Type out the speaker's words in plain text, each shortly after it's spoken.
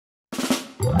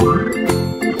Farmer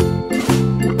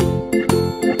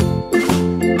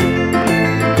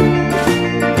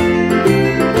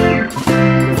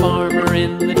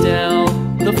in the dell,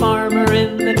 the farmer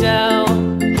in the dell.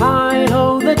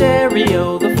 Hi-ho the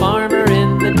dairy-o, the farmer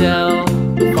in the dell.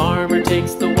 The farmer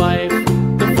takes the wife,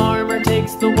 the farmer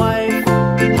takes the wife.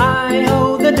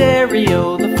 Hi-ho the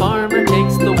dairy-o, the farmer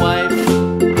takes the wife.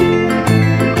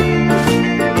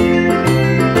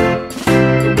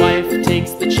 The wife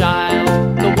takes the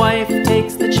child, the wife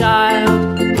takes the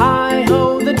child.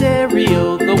 Hi-ho the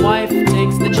dairy-o, the wife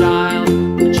takes the child.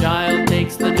 The child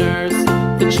takes the nurse,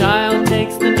 the child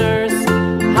takes the nurse.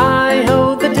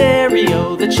 Hi-ho the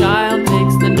dairy-o, the child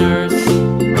takes the nurse.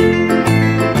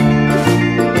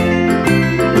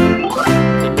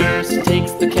 The nurse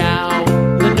takes the cow,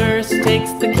 the nurse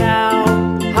takes the cow.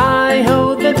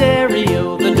 Hi-ho the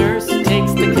dairy-o, the nurse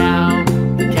takes the cow.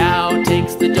 The cow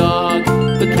takes the dog,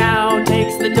 the cow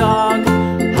takes the dog.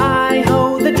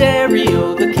 Hi-ho the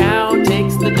dairy-o, the cow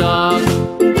takes the dog.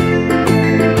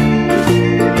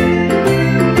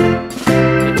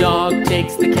 The dog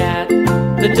takes the cat,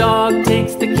 the dog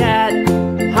takes the cat.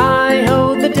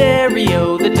 Hi-ho the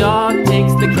dairy-o, the dog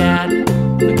takes the cat.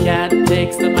 The cat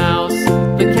takes the mouse,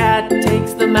 the cat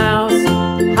takes the mouse.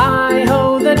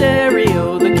 Hi-ho the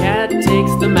dairy-o, the cat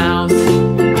takes the mouse.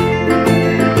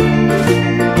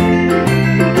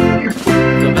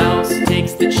 The mouse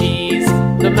takes the cheese,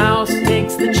 the mouse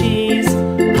takes the cheese.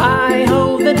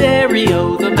 Hi-ho the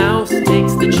dairy-o, the mouse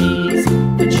takes the cheese.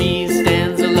 The cheese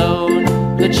stands alone,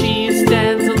 the cheese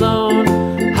stands alone.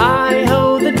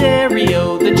 Hi-ho the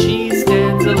dairy-o, the cheese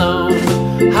stands alone.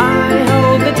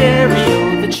 Hi-ho the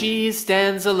dairy-o, the cheese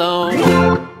stands alone.